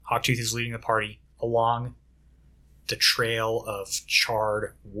Hawktooth is leading the party along the trail of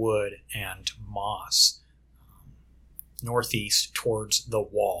charred wood and moss, northeast towards the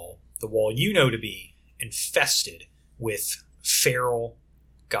wall. The wall you know to be infested with feral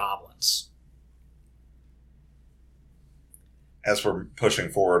goblins. As we're pushing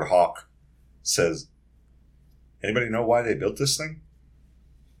forward, Hawk says, anybody know why they built this thing?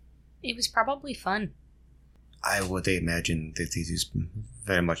 It was probably fun. I would imagine that it is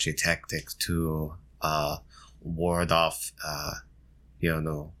very much a tactic to ward off,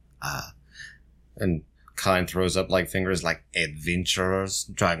 and Klein throws up like fingers like adventurers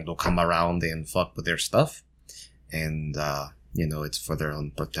trying to come around and fuck with their stuff. And, it's for their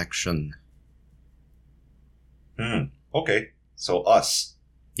own protection. Okay. So us.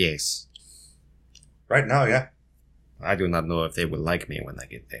 Yes. Right now, yeah. I do not know if they will like me when I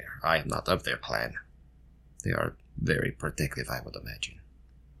get there. I am not of their clan. They are very protective, I would imagine.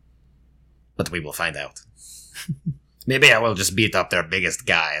 But we will find out. Maybe I will just beat up their biggest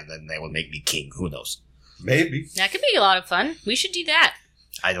guy and then they will make me king. Who knows? Maybe. That could be a lot of fun. We should do that.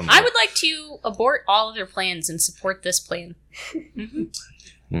 I don't know. I would like to abort all of their plans and support this plan.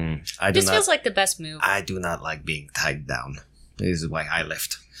 This feels like the best move. I do not like being tied down. This is why I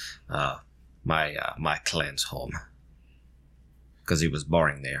left my clan's home. Because it was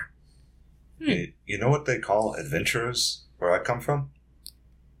boring there. You know what they call adventurers where I come from?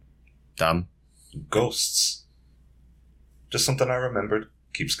 Dumb. Ghosts. Just something I remembered.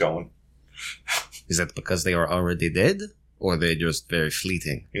 Keeps going. Is that because they are already dead? Or they're just very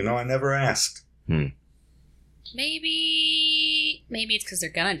fleeting? I never asked. Maybe it's because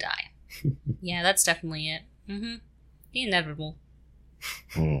they're gonna die. Yeah, that's definitely it. The inevitable.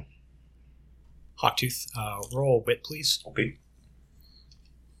 Hawktooth, roll a wit, please. Okay.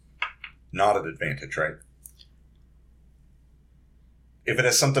 Not an advantage, right? If it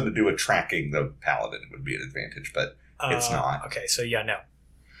has something to do with tracking the paladin, it would be an advantage, but it's not. Okay, so yeah, no.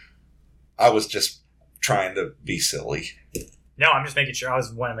 I was just trying to be silly. No, I'm just making sure. I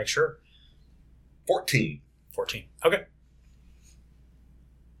was want to make sure. 14. 14. Okay.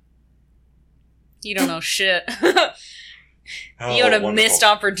 You don't know shit. Oh, You had a wonderful. missed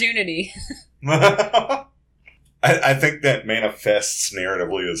opportunity. I think that manifests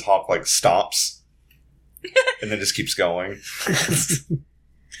narratively as Hawk stops and then just keeps going.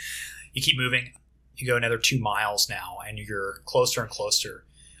 You keep moving. You go another 2 miles now, and you're closer and closer.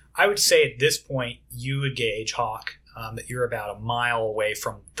 I would say at this point, you would gauge, Hawk, that you're about a mile away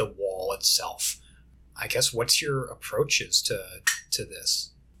from the wall itself. I guess, what's your approaches to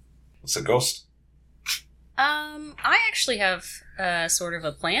this? It's a ghost. I actually have sort of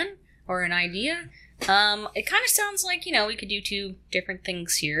a plan or an idea. It kind of sounds like, we could do 2 different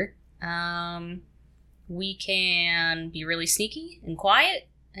things here. We can be really sneaky and quiet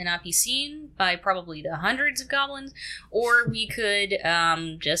and not be seen by probably the hundreds of goblins, or we could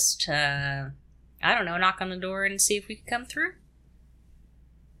just, knock on the door and see if we could come through.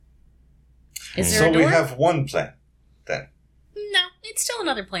 Is there a door? So we have one plan, then. No, it's still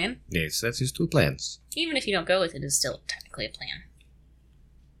another plan. Yes, that's his 2 plans. Even if you don't go with it, it's still technically a plan.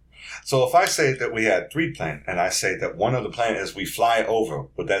 So if I say that we had 3 plans, and I say that one of the plan is we fly over,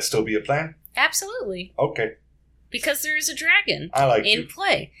 would that still be a plan? Absolutely. Okay. Because there is a dragon I like in you.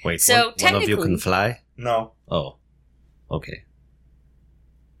 play. Wait, So one of technically, you can fly? No. Oh. Okay.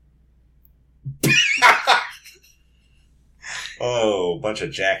 Oh, bunch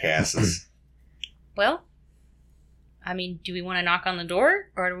of jackasses. well, do we want to knock on the door,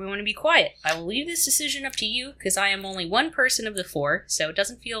 or do we want to be quiet? I will leave this decision up to you, because I am only one person of the 4, so it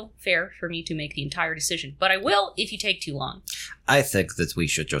doesn't feel fair for me to make the entire decision. But I will if you take too long. I think that we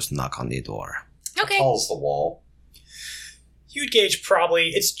should just knock on the door. Okay. How tall's the wall? You'd gauge probably,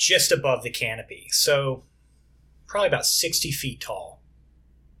 it's just above the canopy, so probably about 60 feet tall.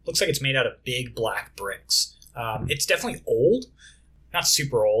 Looks like it's made out of big black bricks. It's definitely old. Not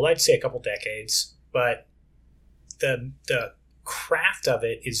super old, I'd say a couple decades, but the craft of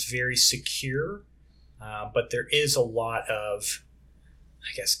it is very secure, but there is a lot of,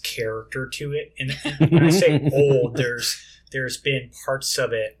 I guess, character to it. And when I say old, there's been parts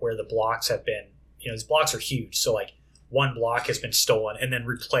of it where the blocks have been, these blocks are huge, so one block has been stolen and then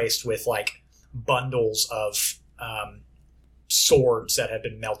replaced with bundles of swords that have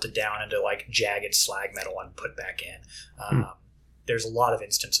been melted down into jagged slag metal and put back in. There's a lot of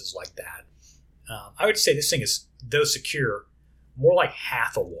instances like that. I would say this thing is, though secure, more like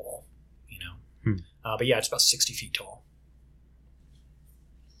half a wall, but yeah, it's about 60 feet tall.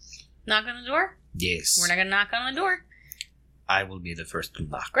 Knock on the door? Yes. We're not going to knock on the door. I will be the first to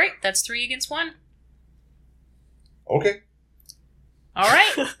knock. Great, that's 3 against 1. Okay. All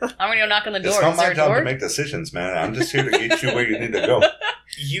right. I'm going to go knock on the door. It's not Is there my a job door? to make decisions, man. I'm just here to get you where you need to go.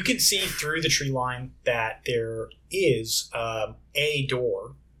 You can see through the tree line that there is a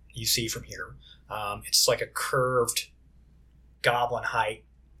door you see from here. It's like a curved goblin height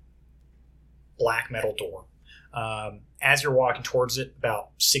black metal door. As you're walking towards it, about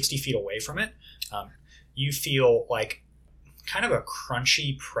 60 feet away from it, you feel like kind of a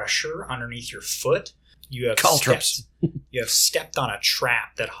crunchy pressure underneath your foot. You have Caltrops. stepped on a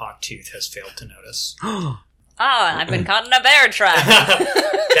trap that Hawktooth has failed to notice. I've been caught in a bear trap.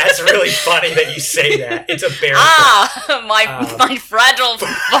 That's really funny that you say that. It's a bear trap. My fragile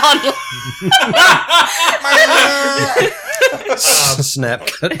fondle. Snap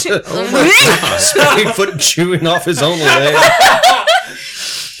cut to Spagfoot chewing off his own leg.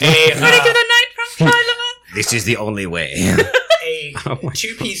 Ready to the night from Charlemagne. This is the only way.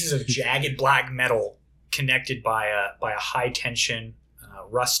 Two pieces of jagged black metal connected by a high tension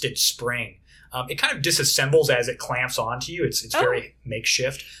rusted spring. It kind of disassembles as it clamps onto you. It's very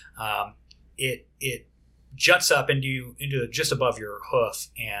makeshift. It juts up into just above your hoof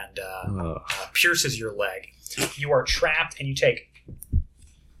and pierces your leg. You are trapped and you take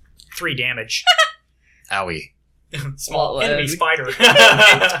 3 damage. Owie. Small Well, enemy spider.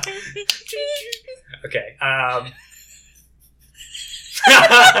 Okay. Well,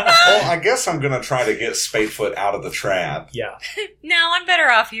 I guess I'm going to try to get Spadefoot out of the trap. Yeah. No, I'm better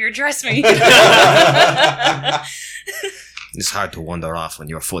off here. Trust me. It's hard to wander off when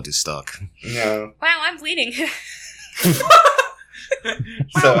your foot is stuck. No. Wow, I'm bleeding.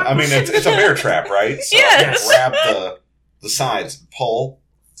 So, I mean, it's a bear trap, right? So Yes. grab the sides and pull.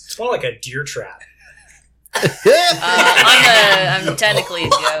 It's more like a deer trap. I'm technically a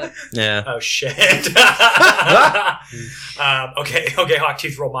goat. Yeah. Oh, shit. Okay,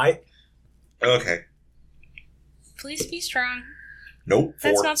 Hawktooth, roll might. Okay. Please be strong. Nope.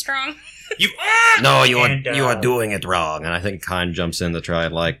 4. That's not strong. No, you And, are doing it wrong. And I think Khan jumps in to try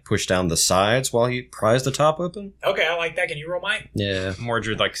and push down the sides while he pries the top open. Okay, I like that. Can you roll might? Yeah.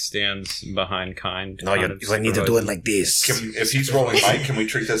 Mordred stands behind Kind. No, you need to do it like this. If he's rolling might, can we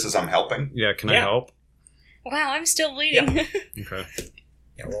treat this as I'm helping? Yeah, can I Yeah. help? Wow, I'm still bleeding. Okay.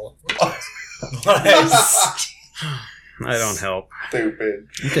 Yeah, roll. I don't help. Stupid.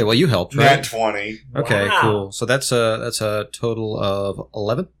 Okay, well you helped, Nat right? 20. Okay, Wow. cool. So that's a total of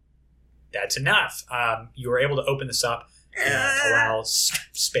 11. That's enough. You were able to open this up and allow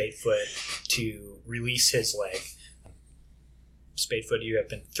Spadefoot to release his leg. Spadefoot, you have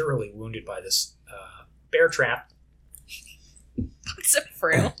been thoroughly wounded by this bear trap. It's so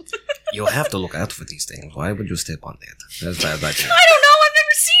frail. You have to look out for these things. Why would you step on that? That's bad. I don't know. I've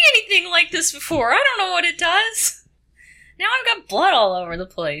never seen anything like this before. I don't know what it does. Now I've got blood all over the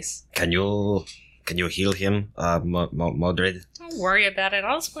place. Can you heal him, Mordred? Don't worry about it.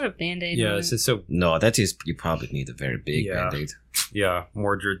 I'll just put a band-aid Yeah, on it's it. just so. No, that is. You probably need a very big Yeah. band-aid. Yeah,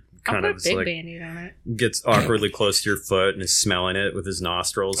 Mordred I'll kind put a of big band-aid on it. gets awkwardly close to your foot and is smelling it with his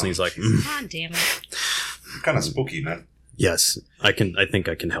nostrils, and he's like, God damn it. Kind of spooky, man. "Yes, I can. I think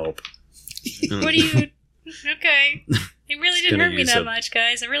I can help." What do you... Okay. It really Just didn't gonna hurt me use that a- much,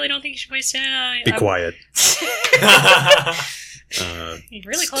 guys. I really don't think you should waste it. Be quiet. You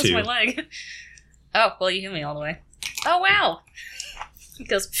really It's close 2. my leg. Oh, well, you hit me all the way. Oh, wow. It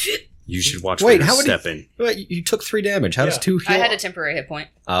goes... You should watch Wait, where how you're would he- stepping. Wait, you took 3 damage. How does Yeah. 2 heal? I had a temporary hit point.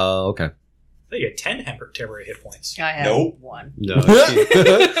 Oh, okay. You had 10 temporary hit points. I had Nope. 1. No,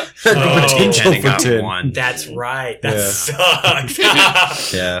 Potential Kenny got 1. That's right. That Yeah.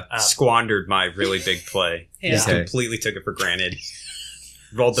 sucks. Yeah. Squandered my really big play. Yeah. Just Okay. completely took it for granted.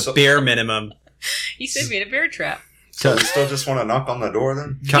 Rolled the So- bare minimum. You sent me in a bear trap. So we still just want to knock on the door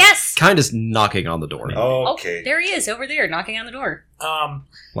then? Yes! Kind is knocking on the door. Okay. Oh, there he is, over there, knocking on the door.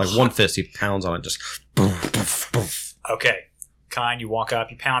 Like one fist, he pounds on it, just poof, poof, poof. Okay. You walk up,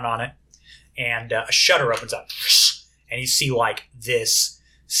 you pound on it, and a shutter opens up. And you see, this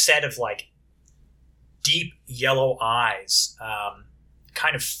set of, deep yellow eyes,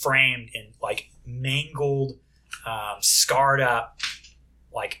 kind of framed in, mangled, scarred up,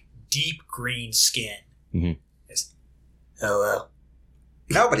 deep green skin. Mhm. It's, hello.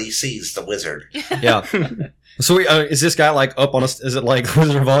 Nobody sees the wizard. Yeah. So is this guy up on a? Is it like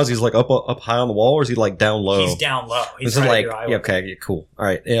Wizard of Oz? He's up high on the wall, or is he down low? He's down low. He's This is right at your eye yeah, level. okay, yeah, cool. All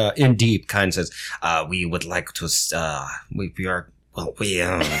right. In deep, kind says, "We would like to. We are. Well, we.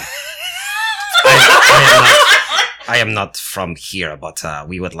 I am not from here, but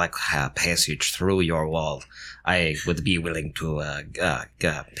we would like passage through your wall. I would be willing to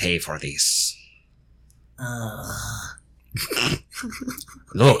pay for this."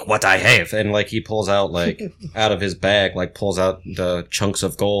 Look what I have. And, like, he pulls out, like, out of his bag, like, pulls out the chunks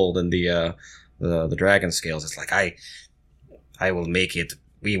of gold and the dragon scales. It's like, I will make it.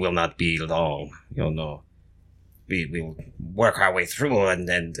 We will not be long. You'll know. We will work our way through, and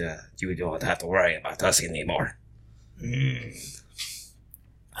then you don't have to worry about us anymore.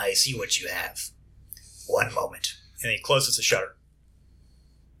 I see what you have. One moment. And he closes the shutter.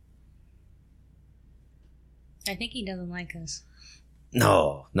 I think he doesn't like us.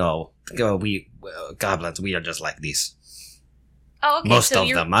 No. We goblins, we are just like this. Oh, okay. Most of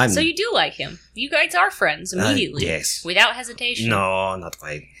them, So you do like him. You guys are friends immediately. Yes. Without hesitation. No, not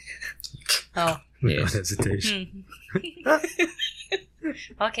quite. Oh. Yes. Hesitation.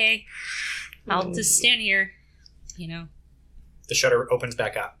 Okay. I'll just stand here. You know. The shutter opens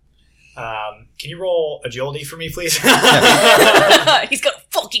back up. Can you roll agility for me, please? He's got a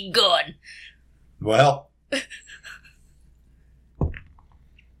fucking gun. Well,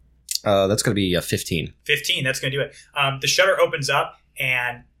 That's going to be 15. 15, that's going to do it. The shutter opens up,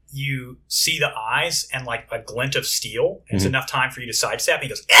 and you see the eyes and like a glint of steel. And it's enough time for you to sidestep. And he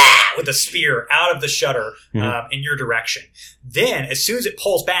goes, ah! With a spear out of the shutter in your direction. Then, as soon as it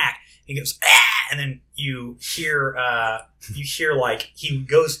pulls back, he goes, ah! And then you hear like he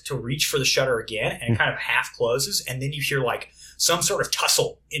goes to reach for the shutter again, and it kind of half closes. And then you hear like some sort of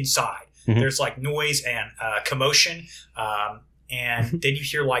tussle inside. There's like noise and commotion. And then you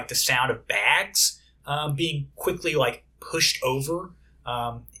hear like the sound of bags being quickly like pushed over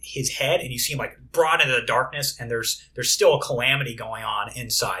his head, and you see him like brought into the darkness, and there's still a calamity going on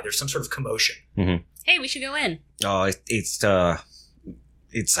inside. There's some sort of commotion. Hey, we should go in. Oh,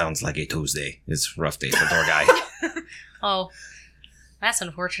 it sounds like a Tuesday. It's a rough day for door guy. Oh, that's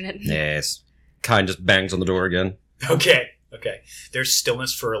unfortunate. Yes. Kine just bangs on the door again. Okay. There's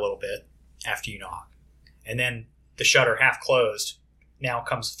stillness for a little bit after you knock, and then the shutter, half closed, now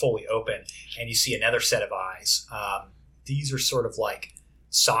comes fully open, and you see another set of eyes. These are sort of like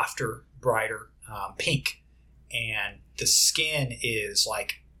softer, brighter pink, and the skin is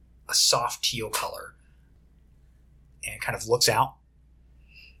like a soft teal color, and it kind of looks out.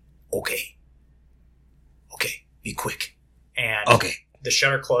 Okay, be quick. And the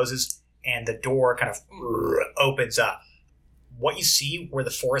shutter closes, and the door kind of opens up. What you see where the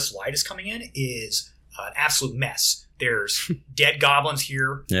forest light is coming in is an absolute mess. There's dead goblins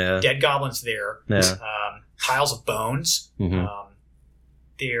here, dead goblins there, piles of bones.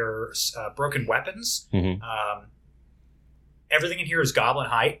 There's broken weapons. Everything in here is goblin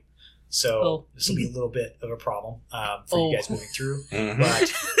height, so this will be a little bit of a problem for you guys moving through. But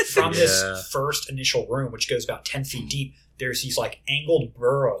from this first initial room, which goes about 10 feet deep, there's these like angled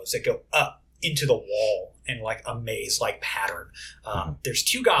burrows that go up into the wall in like a maze-like pattern. There's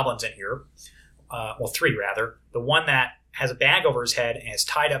 2 goblins in here. Well, 3 rather. The one that has a bag over his head and is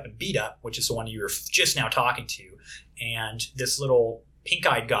tied up and beat up, which is the one you were just now talking to, and this little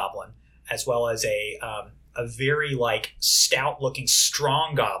pink-eyed goblin, as well as a very like stout-looking,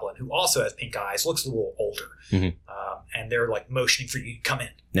 strong goblin who also has pink eyes, looks a little older, and they're like motioning for you to come in.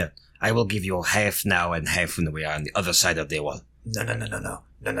 Yeah, I will give you half now and half when we are on the other side of the wall. No.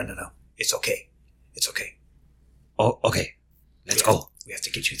 It's okay. Oh, okay. Let's go. We have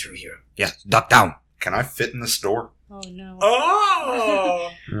to get you through here. Yeah, duck down. can I fit in this door? Oh no. Oh!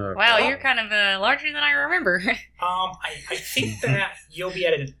 Wow, you're kind of larger than I remember. I think that you'll be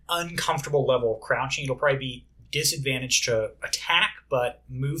at an uncomfortable level of crouching. It'll probably be disadvantage to attack, but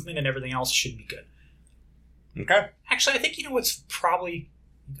movement and everything else should be good. Okay. Actually, I think you know what's probably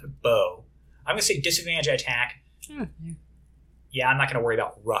a bow. I'm going to say disadvantage to attack. Yeah, I'm not going to worry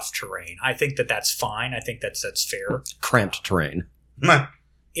about rough terrain. I think that that's fine. I think that's fair. Cramped terrain.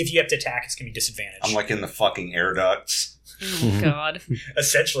 If you have to attack, it's going to be disadvantage. I'm like in the fucking air ducts. Oh, God.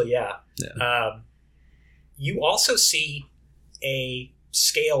 Essentially, yeah. Yeah. You also see a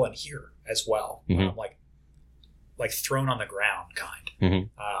scale in here as well, like thrown on the ground, kind.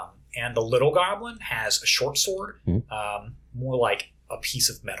 And the little goblin has a short sword, more like a piece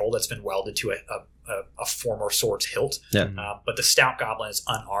of metal that's been welded to a former sword's hilt. Yeah. But the stout goblin is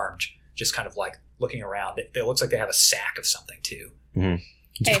unarmed, just kind of like looking around. It looks like they have a sack of something too.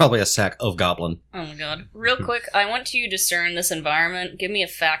 It's probably a sack of goblin. Oh my god. Real quick, I want to discern this environment. Give me a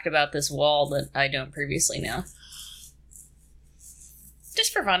fact about this wall that I don't previously know.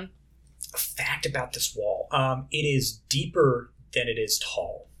 Just for fun. A fact about this wall. It is deeper than it is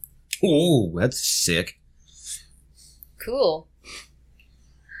tall. Ooh, that's sick. Cool.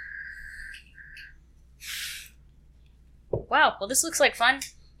 Wow, well this looks like fun.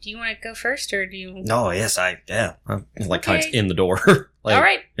 Do you want to go first, or do you... No, yes, like, Okay. kind of in the door. Like, All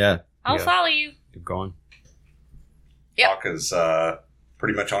right. Yeah. I'll Yeah. follow you. Keep going. Yep. Hawk is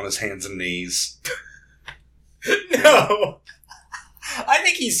pretty much on his hands and knees. No. I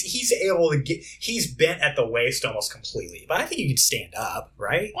think he's able to get. He's bent at the waist almost completely, but I think you can stand up,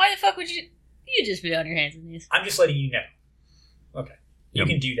 right? Why the fuck would you? You just be on your hands and knees. I'm just letting you know. Okay, you Yep.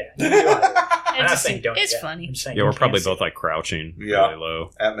 can do that. You can do it. I'm not just- saying don't. it's do that. funny. I'm saying Yeah, you we're probably can't both like crouching Yeah. really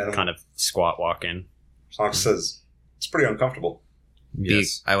low, At minimum. kind of squat walking. Hawk says, it's pretty uncomfortable.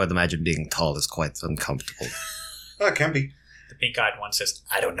 I would imagine being tall is quite uncomfortable. Oh, it can be. The pink-eyed one says,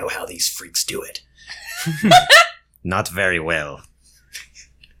 "I don't know how these freaks do it." Not very well.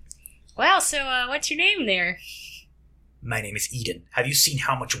 Wow. So, what's your name there? My name is Eden. Have you seen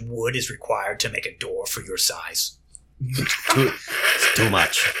how much wood is required to make a door for your size? Too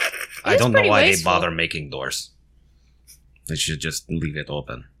much. I It's don't know pretty why wasteful. they bother making doors. They should just leave it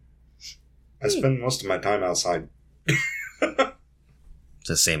open. I spend most of my time outside. It's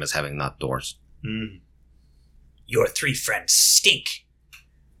the same as having not doors. Mm. Your 3 friends stink.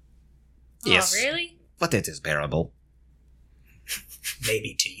 Yes. Oh, really? But it is bearable.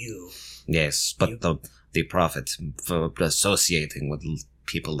 Maybe to you. Yes, but the profit for associating with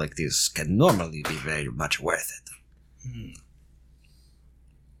people like this can normally be very much worth it.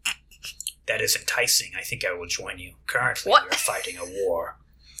 That is enticing. I think I will join you. Currently, What? we are fighting a war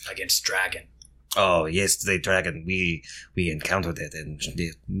against Dragon. Oh, yes, the dragon, we encountered it and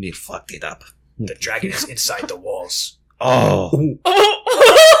we fucked it up. The dragon is inside the walls. Oh,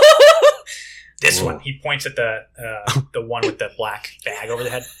 This Whoa. one, he points at the one with the black bag over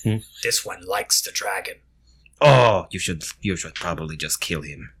the head. Hmm. This one likes the dragon. oh, you should probably just kill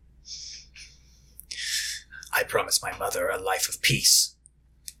him. I promised my mother a life of peace.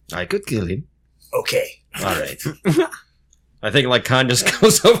 I could kill him. Okay. All right. I think like Khan just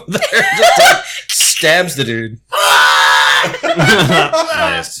goes over there and just like, stabs the dude.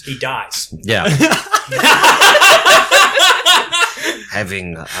 Yes. He dies. Yeah.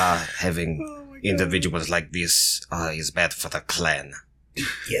 Having individuals like this is bad for the clan.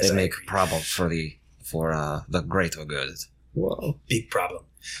 Yes, They I make agree. problems for the greater good. Whoa. Big problem.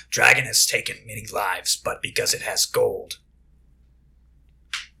 Dragon has taken many lives, but because it has gold,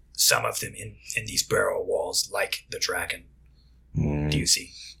 some of them in these barrel walls like the dragon. Do you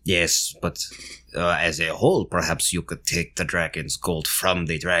see? Yes, but as a whole, perhaps you could take the dragon's gold from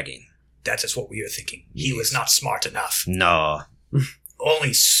the dragon. That is what we were thinking. He Yes. was not smart enough. No.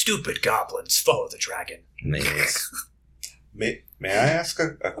 Only stupid goblins follow the dragon. Yes. May I ask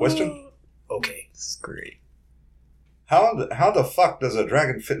a question? Okay. This is great. How the fuck does a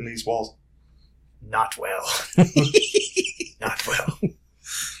dragon fit in these walls? Not well. Not well.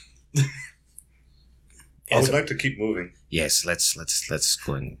 I would like to keep moving. Yes, let's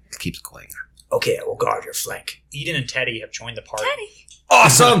keep going. Okay, I will guard your flank. Eden and Teddy have joined the party. Teddy.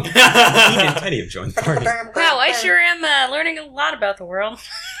 Awesome! Eden and Teddy have joined the party. Wow, I sure am learning a lot about the world.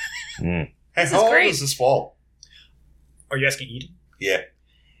 Hey, This is how old great. is this wall? Are you asking Eden? Yeah.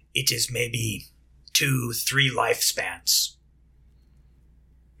 It is maybe 2-3 lifespans.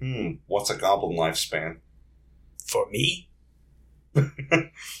 What's a goblin lifespan? For me,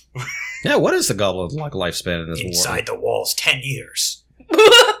 Yeah, what is the goblin like lifespan in this inside the walls, 10 years.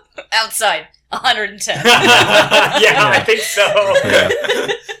 Outside, 110. Yeah, I think so.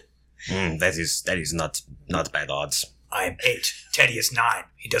 Yeah. That is not bad odds. I am 8. Teddy is 9.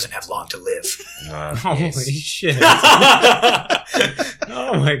 He doesn't have long to live. Holy Yes. shit.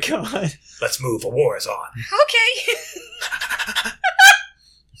 Oh my god. Let's move. A war is on. Okay.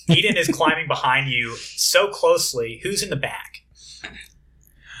 Eden is climbing behind you so closely. Who's in the back?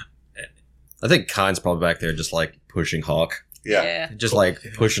 I think Khan's probably back there just like pushing Hawk. Yeah. Just like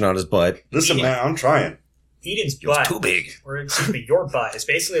pushing on his butt. Listen, man, I'm trying. Eden's You're butt, too big. or excuse me, your butt is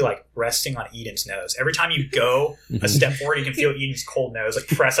basically like resting on Eden's nose. Every time you go a step forward, you can feel Eden's cold nose like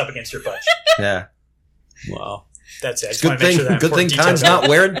press up against your butt. Yeah. Wow. That's it. I just Good want to make thing sure that good thing important Khan's details not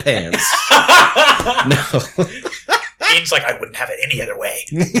wearing pants. out. No. Eden's like, I wouldn't have it any other way.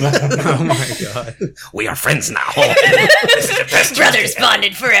 Oh my god. We are friends now. This is the best Brothers Tuesday ever.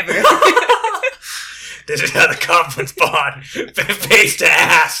 bonded forever. This is how the goblins bond, face to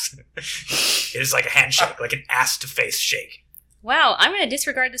ass. It is like a handshake, like an ass to face shake. Wow, I'm going to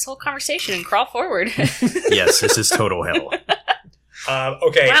disregard this whole conversation and crawl forward. Yes, this is total hell.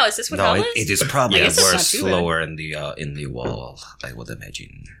 Okay. Wow, is this what No, hell it is is? probably Yes, it's worse not too bad. lower in the wall, I would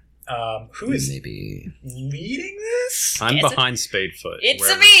imagine. Who is Maybe leading this? I'm It's a- behind Spadefoot. It's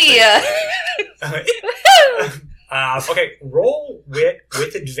wherever me! Spadefoot is. Okay, roll wit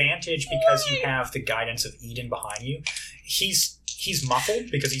with advantage because you have the guidance of Eden behind you. He's muffled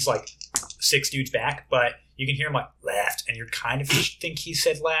because he's like 6 dudes back, but you can hear him like left, and you're kind of think he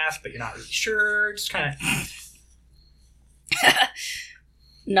said left, but you're not really sure. Just kind of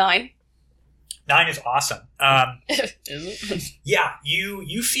 9. 9 is awesome. Is it? Yeah,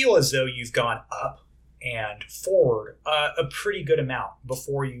 you feel as though you've gone up and forward a pretty good amount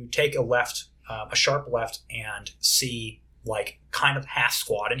before you take a left, a sharp left, and see like kind of half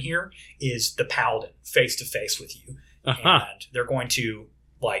squat in here is the paladin face to face with you, and they're going to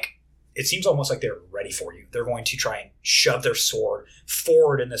like. It seems almost like they're ready for you. They're going to try and shove their sword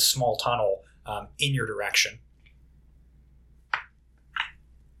forward in this small tunnel in your direction.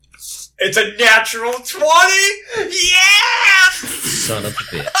 It's a natural 20! Yeah! Son of a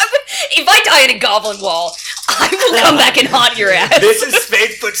bitch. If I die in a goblin wall, I will come back and haunt your ass. This is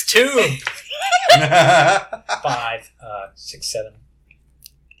Spadefoot's tomb! 5, 6, 7,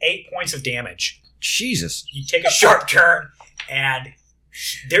 8 points of damage. Jesus. You take a sharp turn, and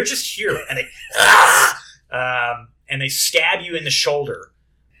they're just here, and they stab you in the shoulder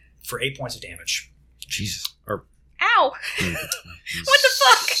for 8 points of damage. Jesus. Ow! What the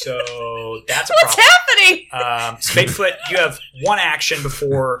fuck? So that's a What's problem. happening? Spadefoot, you have one action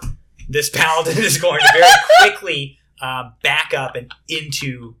before this paladin is going to very quickly back up and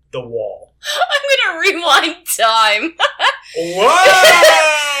into the wall. I'm gonna rewind time. Whoa!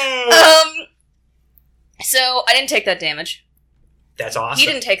 So I didn't take that damage. That's awesome. He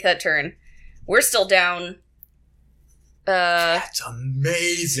didn't take that turn. We're still down. That's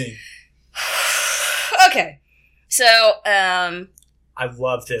amazing. Okay. So, I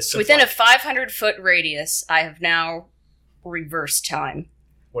love this. So within a far. 500-foot radius, I have now reversed time.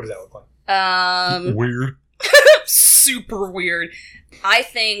 What does that look like? Weird. Super weird. I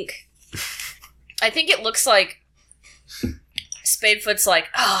think it looks like Spadefoot's like,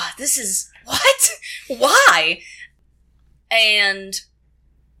 this is what? Why? And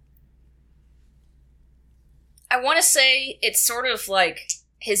I want to say it's sort of like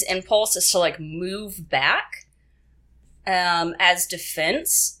his impulse is to like move back as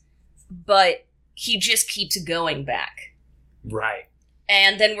defense, but he just keeps going back. Right.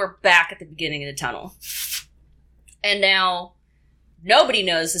 And then we're back at the beginning of the tunnel. And now nobody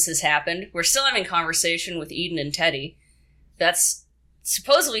knows this has happened. We're still having conversation with Eden and Teddy. That's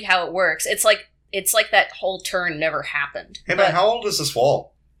supposedly how it works. It's like that whole turn never happened. Hey man, how old is this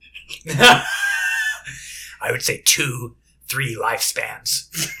wall? I would say 2-3 lifespans.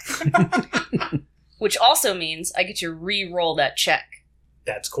 Which also means I get to re-roll that check.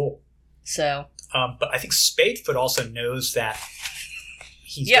 That's cool. So, but I think Spadefoot also knows that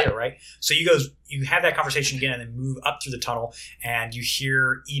he's Yep. there, right? So you have that conversation again and then move up through the tunnel, and you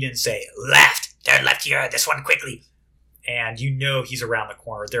hear Eden say, left! Turn left here, this one quickly! And you know he's around the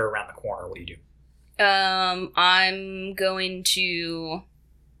corner. They're around the corner. What do you do? I'm going to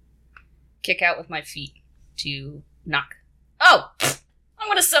kick out with my feet to knock. Oh! I'm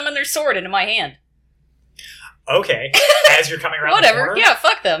going to summon their sword into my hand. Okay. As you're coming around the Whatever. corner. Yeah,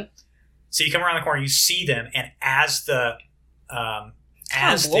 fuck them. So you come around the corner, you see them, and as the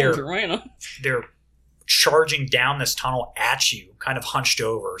as Oh, they're Lorena. they're charging down this tunnel at you, kind of hunched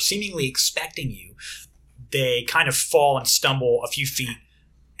over, seemingly expecting you, they kind of fall and stumble a few feet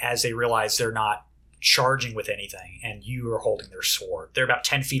as they realize they're not charging with anything, and you are holding their sword. They're about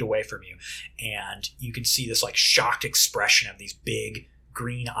 10 feet away from you, and you can see this like shocked expression of these big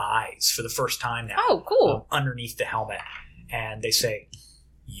green eyes for the first time now. Oh, cool. Underneath the helmet, and they say,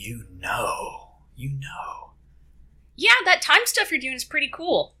 you know. Yeah, that time stuff you're doing is pretty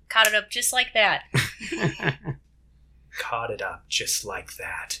cool. Caught it up just like that. Caught it up just like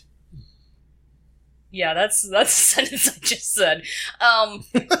that. Yeah, that's the sentence I just said. I'm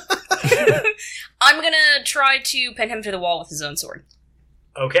gonna try to pin him to the wall with his own sword.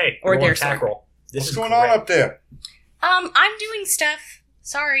 Okay. Or roll their attack sword. roll. This What's is going great. on up there? I'm doing stuff.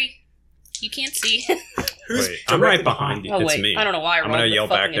 Sorry. You can't see. Who's Wait, I'm right directly behind you. Oh, It's wait. me. I don't know why I I'm rolled gonna the yell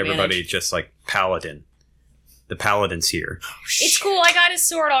back fucking to everybody advantage. just like Paladin. The Paladin's here. It's cool. I got his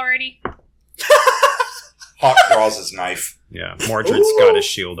sword already. Hawk draws his knife. Yeah, Mordred's got his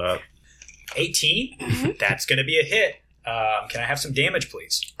shield up. 18? Mm-hmm. That's going to be a hit. Can I have some damage,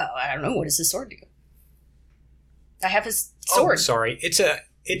 please? Oh, I don't know. What does his sword do? I have his Oh, sword. sorry. It's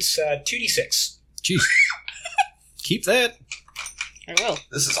 2d6. Jeez. Keep that. I will.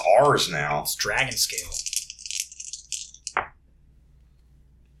 This is ours now. It's dragon scale.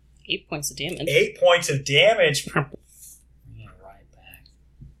 8 points of damage. 8 points of damage. Yeah, right back.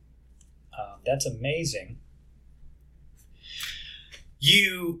 That's amazing.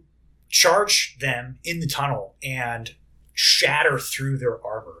 You charge them in the tunnel and shatter through their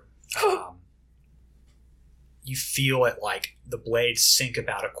armor. You feel it like the blades sink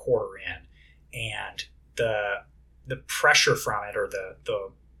about a quarter in, and the pressure from it, or the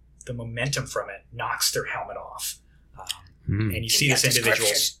momentum from it, knocks their helmet off. and you see Give this me a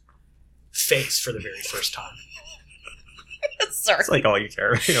individual's face for the very first time. Sorry. It's like all you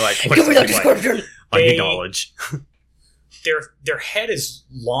care. You're like, Give me that like, description. I They- need knowledge. Their head is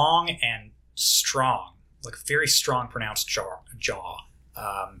long and strong, like very strong, pronounced jaw.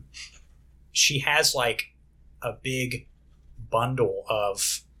 She has like a big bundle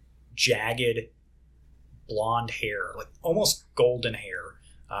of jagged blonde hair, like almost golden hair.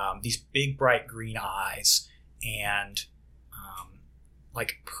 These big, bright green eyes, and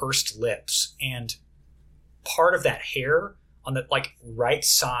like pursed lips, and part of that hair on the like right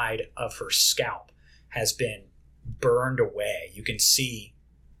side of her scalp has been burned away. You can see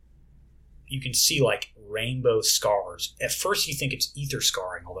like rainbow scars. At first you think it's ether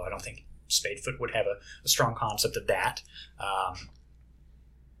scarring, although I don't think Spadefoot would have a strong concept of that.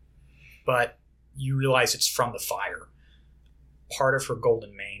 But you realize it's from the fire. Part of her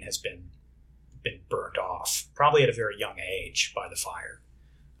golden mane has been burned off, probably at a very young age by the fire.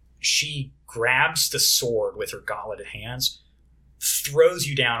 She grabs the sword with her gauntleted hands, throws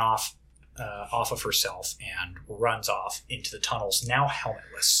you down off of herself, and runs off into the tunnels, now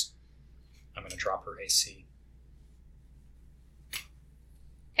helmetless. I'm going to drop her AC.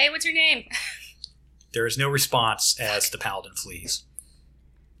 Hey, what's your name? There is no response as the paladin flees.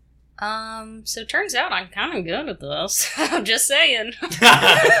 So turns out I'm kind of good at this. I'm just saying.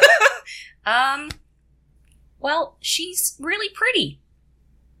 Well, she's really pretty.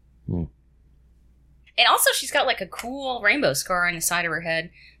 And also she's got like a cool rainbow scar on the side of her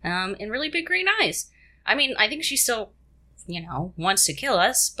head, and really big green eyes. I mean, I think she still, wants to kill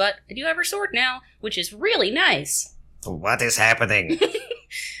us, but I do have her sword now, which is really nice. What is happening?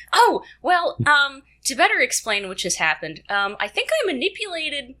 Oh, well, to better explain what just happened, I think I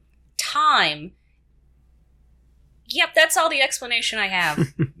manipulated time. Yep, that's all the explanation I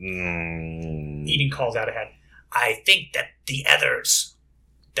have. Eden calls out ahead. I think that the others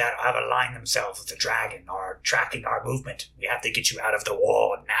that have aligned themselves with the dragon are tracking our movement. We have to get you out of the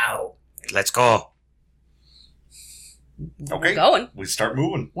wall now. Let's go. Okay. We're going. We start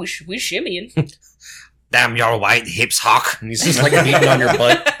moving. We shimmying. Damn your white hips, Hawk. And he's just like beating on your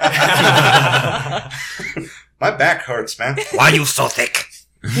butt. My back hurts, man. Why you so thick?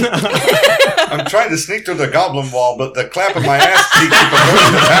 I'm trying to sneak through the goblin wall, but the clap of my ass cheek keep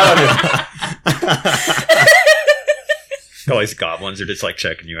avoiding the paladin. All these goblins are just like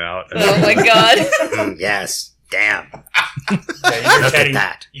checking you out. Oh my god. Yes. Damn. Yeah, you hear Look Teddy, at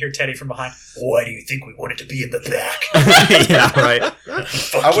that. you hear Teddy from behind. Why do you think we wanted to be in the back? Yeah, right.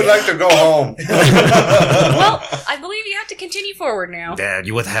 I would like to go home. Well, I believe you have to continue forward now. Dad,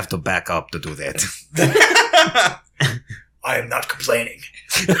 you would have to back up to do that. I am not complaining.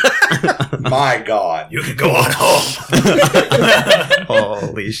 My God. You can go on home.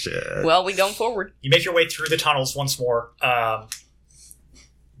 Holy shit. Well, we going forward. You make your way through the tunnels once more.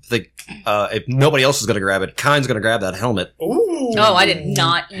 If nobody else is going to grab it, Kind's going to grab that helmet. Ooh. Oh, I did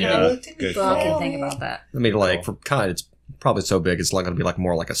not even Yeah, good fucking call. think about that. I mean, like, for Kind, it's probably so big, it's not going to be like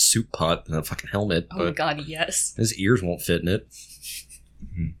more like a suit punt than a fucking helmet, Oh my but god, yes. his ears won't fit in it.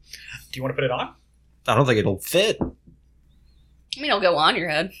 Do you want to put it on? I don't think it'll fit. I mean, it'll go on your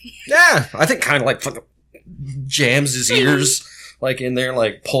head. Yeah, I think Kind like fucking jams his ears like in there,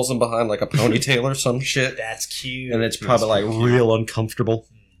 like pulls them behind like a ponytail or some shit, That's cute. and it's probably like real uncomfortable.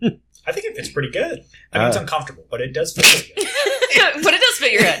 I think it fits pretty good. I mean, it's uncomfortable, but it does fit pretty good. But it does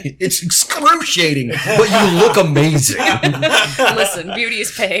fit your head. It's excruciating, but you look amazing. Listen, beauty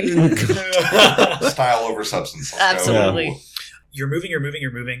is pain. Style over substance. Let's go. Absolutely. You're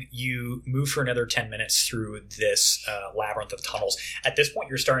moving. You move for another 10 minutes through this labyrinth of tunnels. At this point,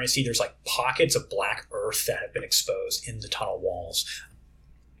 you're starting to see there's like pockets of black earth that have been exposed in the tunnel walls.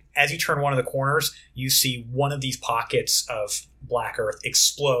 As you turn one of the corners, you see one of these pockets of black earth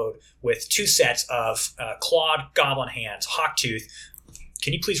explode with two sets of clawed goblin hands, Hawktooth.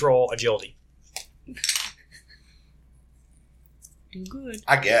 Can you please roll agility? Do good.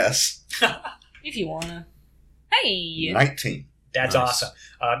 I guess. If you wanna. Hey! 19. That's Nice. awesome.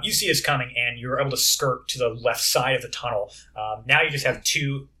 You see us coming, and you're able to skirt to the left side of the tunnel. Now you just have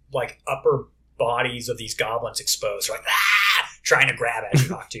two like upper bodies of these goblins exposed. They're like, trying to grab at you,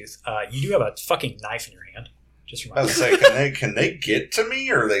 Hawktooth. You do have a fucking knife in your hand. Just I remind was you. say, can they get to me,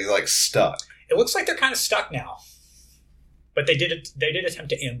 or are they like stuck? It looks like they're kind of stuck now, but they did attempt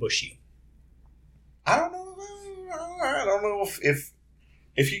to ambush you. I don't know. I don't know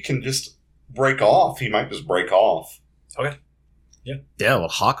if you can just break off. He might just break off. Yeah, well,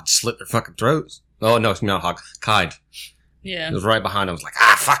 Hawk would slit their fucking throats. Oh, no, it's not Hawk. Kind. Yeah. It was right behind him. I was like,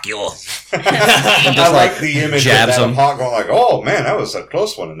 ah, fuck you. I like the image of jabs that him. Hawk going like, oh man, that was a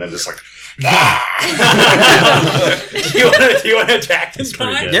close one. And then just like, do you want to attack this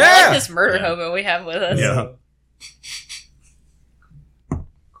pretty guy? good. Yeah. I like this murder Yeah. hobo we have with us. Yeah.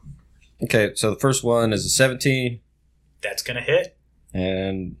 Okay, so the first one is a 17, That's going to hit.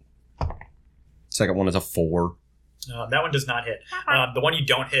 and second one is a 4. That one does not hit. The one you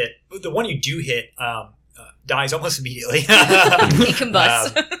don't hit, the one you do hit, dies almost immediately. He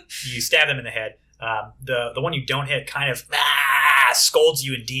combusts. You stab them in the head. The one you don't hit kind of scolds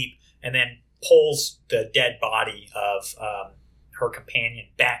you in deep, and then pulls the dead body of her companion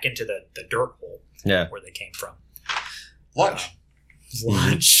back into the dirt hole Yeah. where they came from. lunch.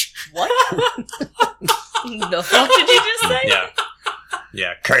 Lunch. What? The fuck did you just say? Yeah.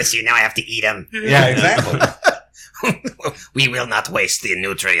 Yeah. Curse you, now I have to eat him. Yeah, exactly. We will not waste the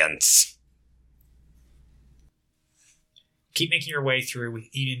nutrients. Keep making your way through with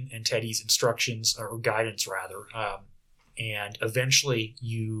Eden and Teddy's instructions, or guidance rather, and eventually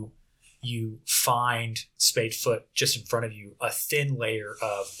you find Spadefoot just in front of you, a thin layer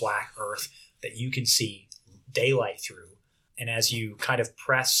of black earth that you can see daylight through. And as you kind of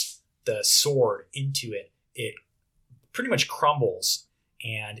press the sword into it, it pretty much crumbles,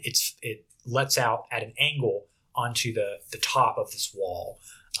 and it lets out at an angle onto the top of this wall.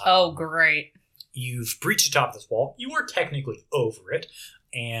 Oh, great. You've breached the top of this wall. You are technically over it,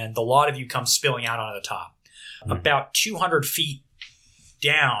 and the lot of you come spilling out onto the top. About 200 feet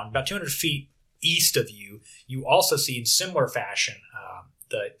down, about 200 feet east of you, you also see in similar fashion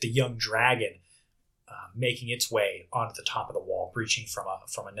the young dragon making its way onto the top of the wall, breaching from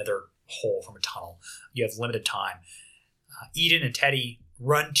another hole, from a tunnel. You have limited time. Eden and Teddy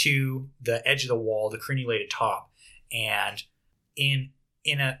run to the edge of the wall, the crenulated top, and in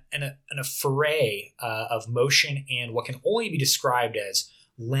a foray of motion and what can only be described as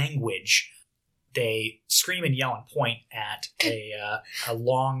language, they scream and yell and point at a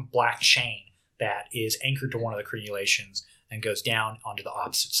long black chain that is anchored to one of the crenulations and goes down onto the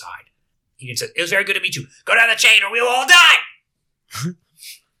opposite side. Eden says, "It was very good to meet you. Go down the chain or we will all die!"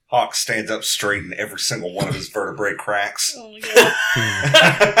 Hawk stands up straight and every single one of his vertebrae cracks. Oh my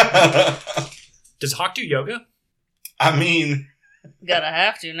god. Does Hawk do yoga? I mean, Gotta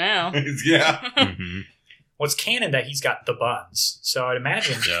have to now. yeah. Mm-hmm. Well, it's canon that he's got the buns, so I'd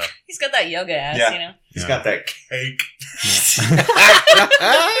imagine. Yeah. He's got that yoga ass, Yeah. you know? He's Yeah. got that cake.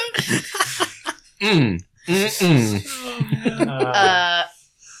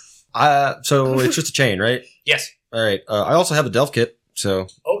 So it's just a chain, right? Yes. All right. I also have a delf kit, so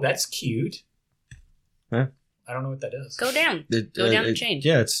Oh, that's cute. Huh? I don't know what that is. Go down. it, Go down the chain.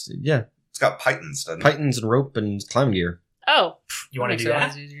 Yeah, it's It's got pythons, doesn't it? pythons and rope and climbing gear. Oh. You want to makes do our that?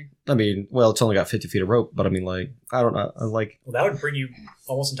 lives easier. I mean, well, it's only got 50 feet of rope, but I mean, like, I don't know. I like. Well, that would bring you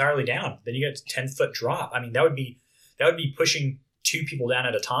almost entirely down. Then you get a 10-foot drop. I mean, that would be pushing 2 people down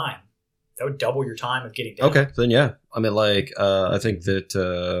at a time. That would double your time of getting down. Okay, then yeah. I mean, like, I think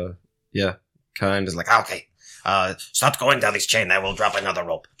that, yeah, kind is like, Okay. Stop going down this chain. I will drop another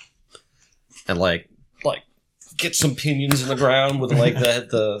rope. and like get some pinions in the ground with like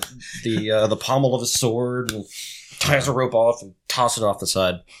the pommel of his sword and ties a rope off and toss it off the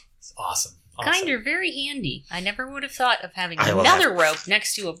side. It's awesome. Kind of very handy. I never would have thought of having I will another rope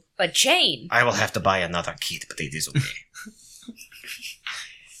next to a chain. I will have to buy another kit, but it is okay.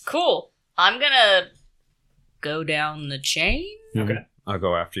 Cool. I'm gonna go down the chain. Okay. I'll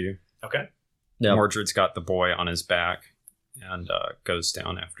go after you. Okay. Yeah. Mordred's got the boy on his back and goes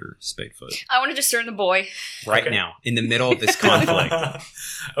down after Spadefoot. I want to discern the boy. Right Okay. now, in the middle of this conflict.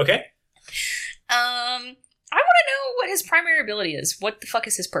 Okay. I want to know what his primary ability is. What the fuck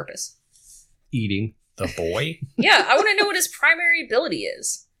is his purpose? Eating. The boy? Yeah, I want to know what his primary ability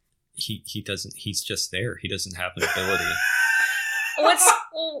is. He doesn't, he's just there. He doesn't have an ability.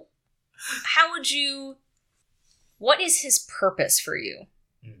 Well, how would you... What is his purpose for you?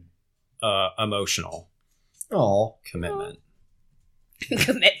 Emotional Oh. commitment.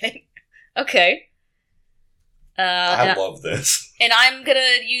 Commitment. Okay. I love this. And I'm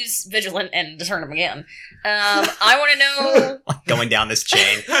gonna use Vigilant and discern him again. I want to know... Going down this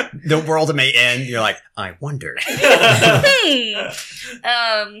chain. The world may end. You're like, I wonder. I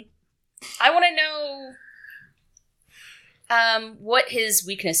want to know what his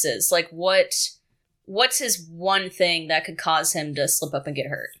weakness is. Like, what's his one thing that could cause him to slip up and get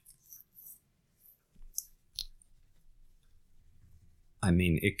hurt? I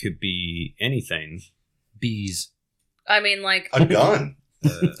mean, it could be anything. Bees. I mean, like... A gun.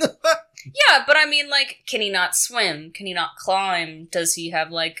 Yeah, but I mean, like, can he not swim? Can he not climb? Does he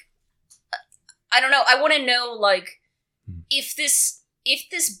have, like... I don't know. I want to know, like, if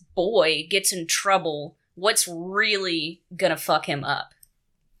this boy gets in trouble, what's really gonna fuck him up?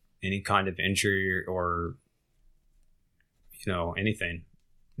 Any kind of injury or, anything.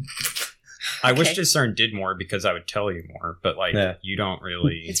 I wish Okay. Discern did more because I would tell you more, but you don't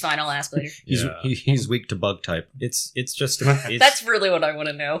really. It's fine. I'll ask later. He's weak to bug type. It's just. That's really what I want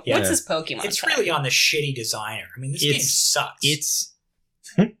to know. Yeah. What's his Pokemon? It's type? really on the shitty designer. I mean, this game sucks. It's.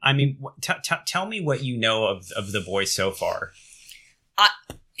 I mean, tell me what you know of the boy so far.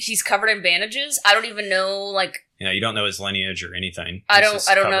 He's covered in bandages. I don't even know, You don't know his lineage or anything. I He's don't just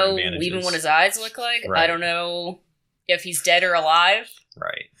know covered in bandages. even what his eyes look like. Right. I don't know if he's dead or alive.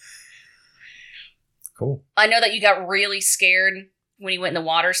 Right. Cool. I know that you got really scared when he went in the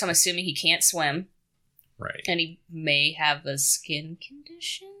water, so I'm assuming he can't swim. Right. And he may have a skin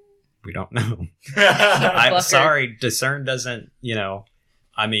condition. We don't know. Fucker. I'm sorry. Discern doesn't,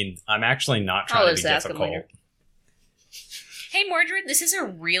 I mean, I'm actually not trying to be just ask him difficult. later. Hey, Mordred, this is a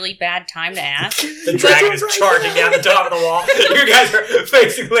really bad time to ask. The dragon is charging down the top of the wall. You guys are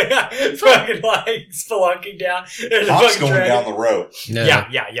basically fucking spelunking down. There's a Hawk's fucking going dragon. down the road. Yeah.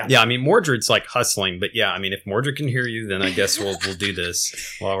 Yeah, I mean, Mordred's hustling, but yeah, I mean, if Mordred can hear you, then I guess we'll do this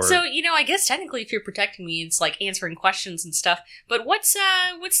while we're. So, I guess technically if you're protecting me, it's answering questions and stuff. But what's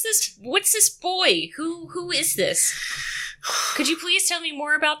this boy? Who is this? Could you please tell me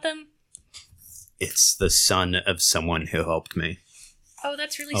more about them? It's the son of someone who helped me Oh,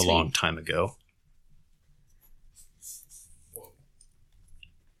 that's really a sweet. long time ago.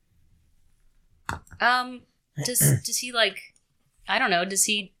 Does he I don't know, does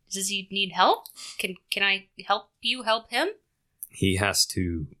he need help? Can I help you help him? He has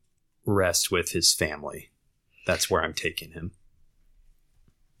to rest with his family. That's where I'm taking him.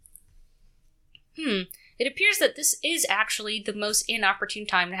 It appears that this is actually the most inopportune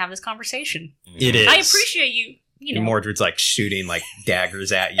time to have this conversation. It is. I appreciate you. And Mordred's shooting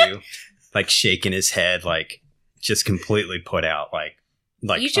daggers at you, shaking his head, just completely put out,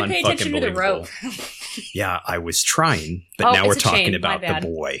 you should pay attention to the rope. Yeah, I was trying, but Oh, now we're it's a talking chain. about My the bad.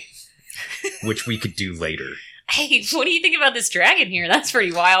 boy, which we could do later. Hey, what do you think about this dragon here? That's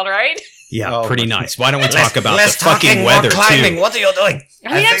pretty wild, right? Yeah, Oh, pretty my nice. Why don't we talk about the less fucking talking, weather more climbing. too? What are you doing? I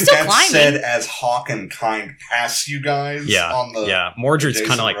mean, I I'm think still that's climbing. said as Hawk and Kind pass you guys. Yeah, on the yeah. Mordred's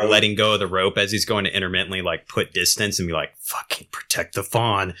adjacent kind of road. letting go of the rope as he's going to intermittently put distance and be fucking protect the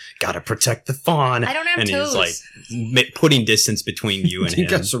fawn. Gotta protect the fawn. I don't have and toes. he's putting distance between you and He him.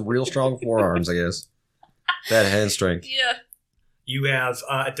 got some real strong forearms, I guess. That hand strength. Yeah. You have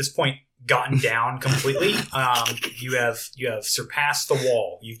at this point gotten down completely. You have surpassed the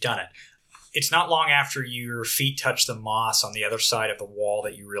wall. You've done it. It's not long after your feet touch the moss on the other side of the wall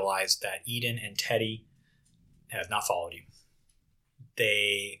that you realize that Eden and Teddy have not followed you.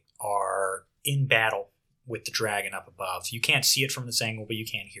 They are in battle with the dragon up above. You can't see it from this angle, but you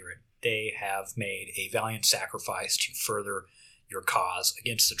can hear it. They have made a valiant sacrifice to further your cause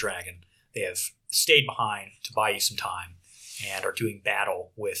against the dragon. They have stayed behind to buy you some time and are doing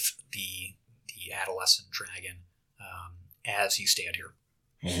battle with the adolescent dragon as you stand here.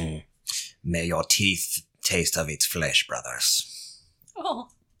 Mm. May your teeth taste of its flesh, brothers. Oh.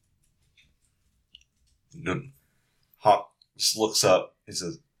 Good. Hawk just looks up. He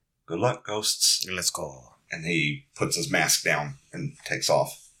says, "Good luck, ghosts." Let's go. And he puts his mask down and takes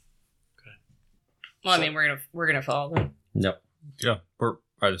off. Well, I mean, we're gonna follow them. Yep. Yeah,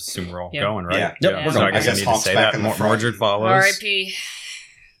 I assume we're all Yeah. going, right? Yeah. Yep, we're So going. I guess I, need to Hawk's say back that. in the front. Mordred follows. R.I.P.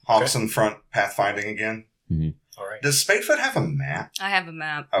 Hawk's in front, pathfinding again. All right. Does Spadefoot have a map? I have a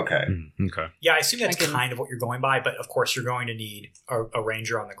map. Okay. Okay. Yeah, I assume that's I can- kind of what you're going by, but of course you're going to need a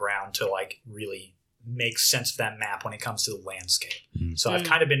ranger on the ground to really make sense of that map when it comes to the landscape. Mhm. So I've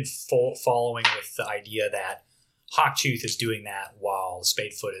kind of been following with the idea that Hawktooth is doing that while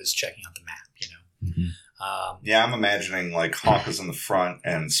Spadefoot is checking out the map, Yeah, I'm imagining Hawk is in the front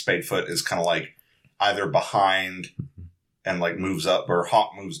and Spadefoot is kind of either behind and moves up, or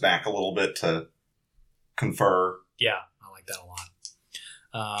Hawk moves back a little bit to confer. Yeah, I like that a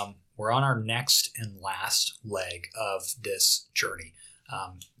lot. We're on our next and last leg of this journey.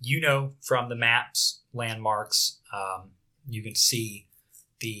 From the maps, landmarks, you can see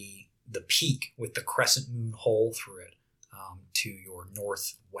the peak with the crescent moon hole through it to your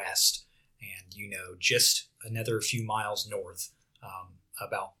northwest, and just another few miles north,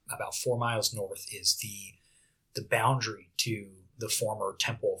 about 4 miles north, is the boundary to the former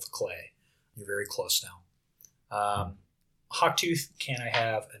Temple of the Clay. You're very close now. Hawktooth, can I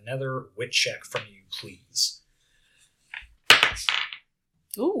have another wit check from you, please?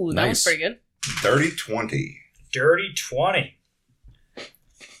 Ooh, that was Nice. pretty good. Dirty 20. Dirty 20.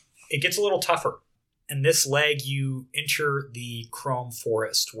 It gets a little tougher And this leg, you enter the Chrome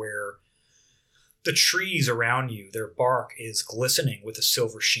Forest, where the trees around you, their bark is glistening with a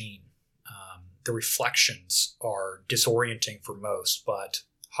silver sheen. The reflections are disorienting for most, but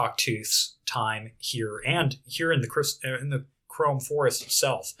Hawktooth's time here and here in the Chrome Forest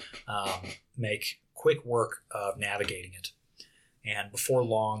itself make quick work of navigating it. And before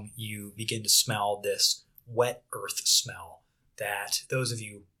long, you begin to smell this wet earth smell that those of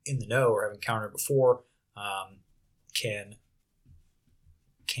you in the know or have encountered before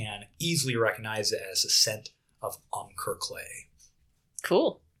can easily recognize it as the scent of Umkerclay.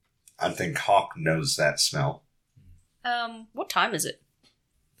 Cool. I think Hawk knows that smell. What time is it?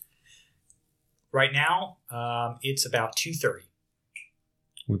 Right now, it's about 2:30.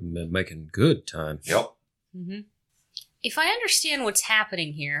 We've been making good time. Yep. Mm-hmm. If I understand what's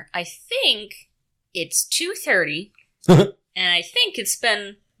happening here, I think it's 2:30, and I think it's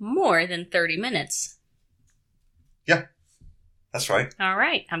been more than 30 minutes. Yeah, that's right. All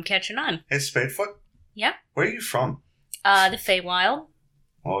right, I'm catching on. Hey, Spadefoot. Yep. Where are you from? The Feywild.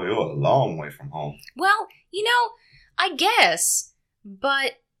 Oh, you're a long way from home. Well, I guess,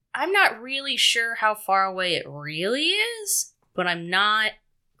 but I'm not really sure how far away it really is, but I'm not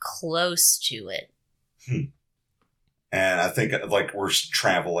close to it. And I think, we're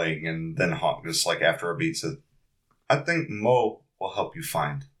traveling, and then Hawk just, after a beat says, I think Mo will help you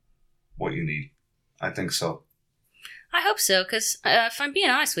find what you need. I think so. I hope so, because if I'm being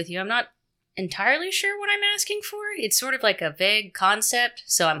honest with you, I'm not entirely sure what I'm asking for. It's sort of like a vague concept,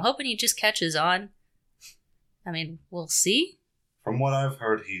 so I'm hoping he just catches on. I mean, we'll see. From what I've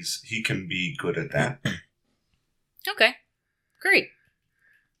heard, he can be good at that. Okay, great.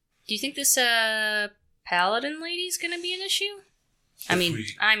 Do you think this paladin lady's gonna be an issue? I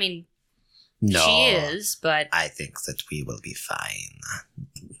mean, No. she is, but I think that we will be fine.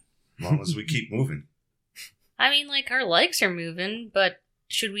 As long as we keep moving. I mean, her legs are moving, but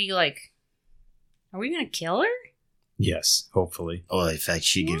should we, are we gonna kill her? Yes, hopefully. Oh, if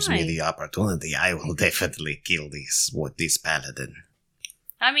she gives me Why? the opportunity, I will definitely kill this paladin.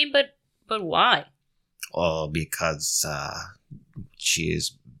 I mean, but why? Oh, because she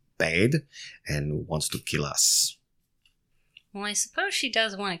is bad and wants to kill us. Well, I suppose she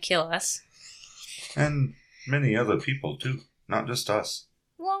does want to kill us. And many other people, too. Not just us.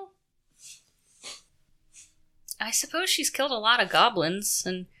 Well, I suppose she's killed a lot of goblins,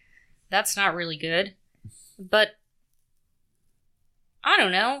 and that's not really good. But I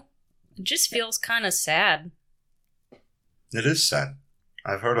don't know. It just feels kind of sad. It is sad.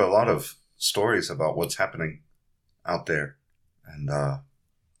 I've heard a lot of stories about what's happening out there. And the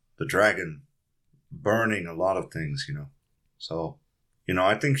dragon burning a lot of things, So,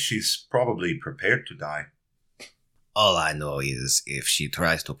 I think she's probably prepared to die. All I know is if she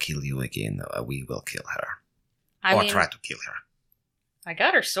tries to kill you again, we will kill her. I mean, try to kill her. I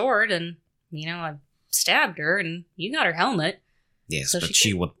got her sword, and, I stabbed her, and you got her helmet. Yes, So but she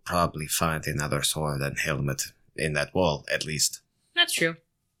she would probably find another sword and helmet in that wall, at least. That's true.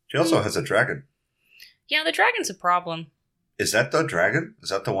 She also has a dragon. Yeah, the dragon's a problem. Is that the dragon? Is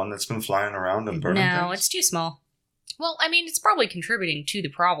that the one that's been flying around and burning things? No, it's too small. Well, I mean, it's probably contributing to the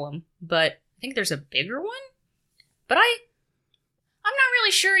problem, but I think there's a bigger one? But I'm not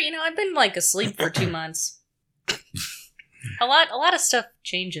really sure, I've been, asleep for 2 months. A lot of stuff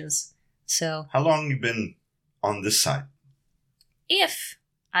changes, so... How long you been on this side? If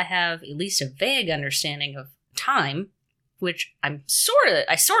I have at least a vague understanding of time, which I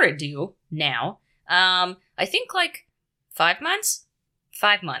sort of do now, I think 5 months?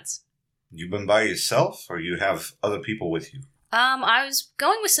 5 months. You been by yourself, or you have other people with you? I was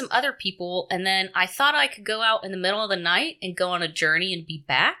going with some other people, and then I thought I could go out in the middle of the night and go on a journey and be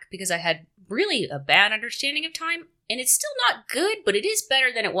back, because I had really a bad understanding of time, and it's still not good, but it is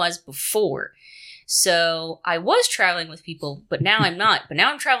better than it was before. So I was traveling with people, but now I'm not. But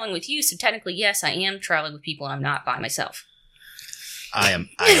now I'm traveling with you, so technically, yes, I am traveling with people, and I'm not by myself. I am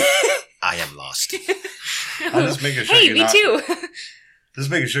lost. I'm just making sure hey, you're me not, too. Just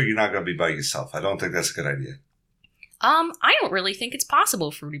making sure you're not going to be by yourself. I don't think that's a good idea. I don't really think it's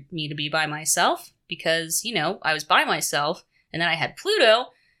possible for me to be by myself because, I was by myself and then I had Pluto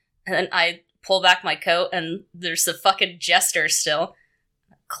and then I pull back my coat and there's the fucking jester still.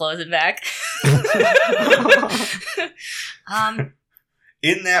 Close it back.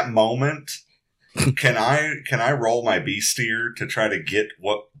 In that moment, can I roll my beastier to try to get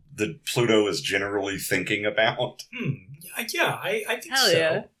what the Pluto is generally thinking about? Yeah, I think Hell so.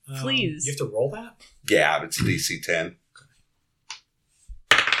 yeah. Please. You have to roll that? Yeah, it's DC 10.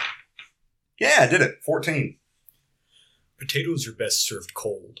 Yeah, I did it. 14. Potatoes are best served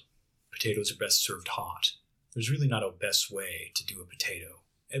cold. Potatoes are best served hot. There's really not a best way to do a potato.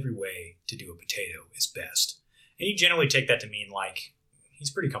 Every way to do a potato is best. And you generally take that to mean, like, he's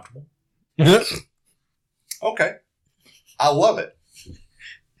pretty comfortable. Okay. I love it.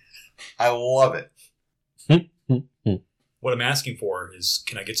 I love it. What I'm asking for is,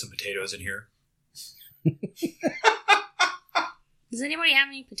 can I get some potatoes in here? Does anybody have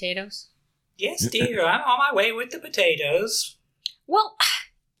any potatoes? Yes, dear. I'm on my way with the potatoes. Well,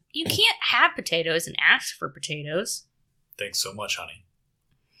 you can't have potatoes and ask for potatoes. Thanks so much, honey.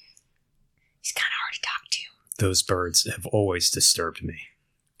 He's kind of hard to talk to. Those birds have always disturbed me.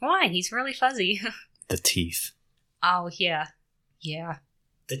 Why? He's really fuzzy. The teeth. Oh, yeah. Yeah.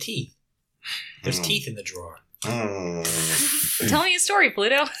 The teeth. There's teeth in the drawer. Tell me a story,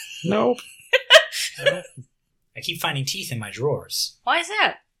 Pluto. Nope. I keep finding teeth in my drawers. Why is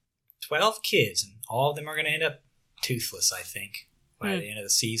that? 12 kids, and all of them are going to end up toothless, I think, by the end of the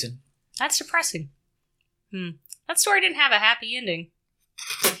season. That's depressing. That story didn't have a happy ending.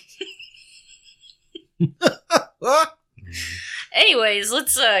 Anyways,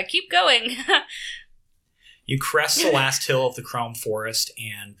 let's keep going. You crest the last hill of the Chrome Forest,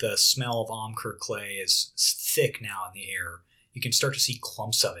 and the smell of Omkur clay is thick now in the air. You can start to see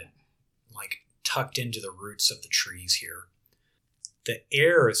clumps of it, like tucked into the roots of the trees here. The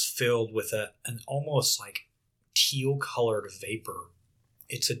air is filled with an almost like teal-colored vapor.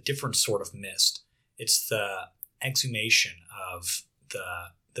 It's a different sort of mist. It's the exhumation of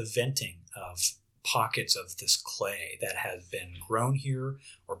the venting of pockets of this clay that has been grown here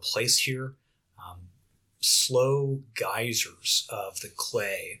or placed here. Slow geysers of the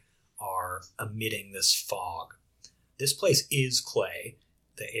clay are emitting this fog. This place is clay.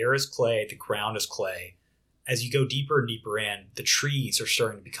 The air is clay. The ground is clay. As you go deeper and deeper in, the trees are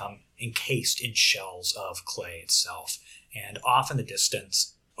starting to become encased in shells of clay itself. And off in the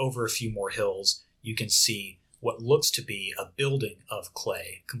distance, over a few more hills, you can see what looks to be a building of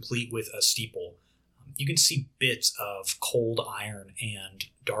clay, complete with a steeple. You can see bits of cold iron and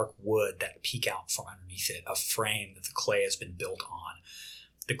dark wood that peek out from underneath it, a frame that the clay has been built on.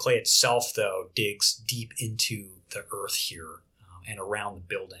 The clay itself, though, digs deep into the earth here and around the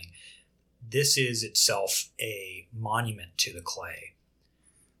building. This is itself a monument to the clay.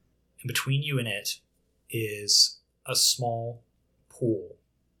 And between you and it is a small pool,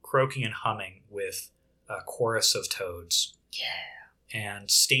 croaking and humming with a chorus of toads. Yeah.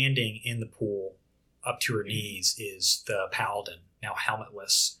 And standing in the pool, up to her knees, is the paladin, now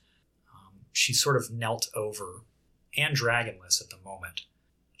helmetless. She's sort of knelt over, and dragonless at the moment.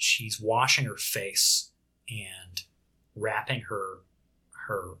 She's washing her face and wrapping her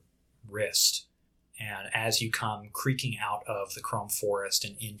wrist. And as you come creaking out of the Chrome Forest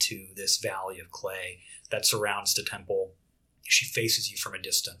and into this valley of clay that surrounds the temple, she faces you from a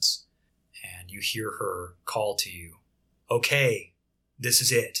distance, and you hear her call to you, "Okay, this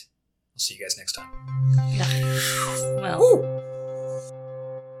is it. I'll see you guys next time." Well,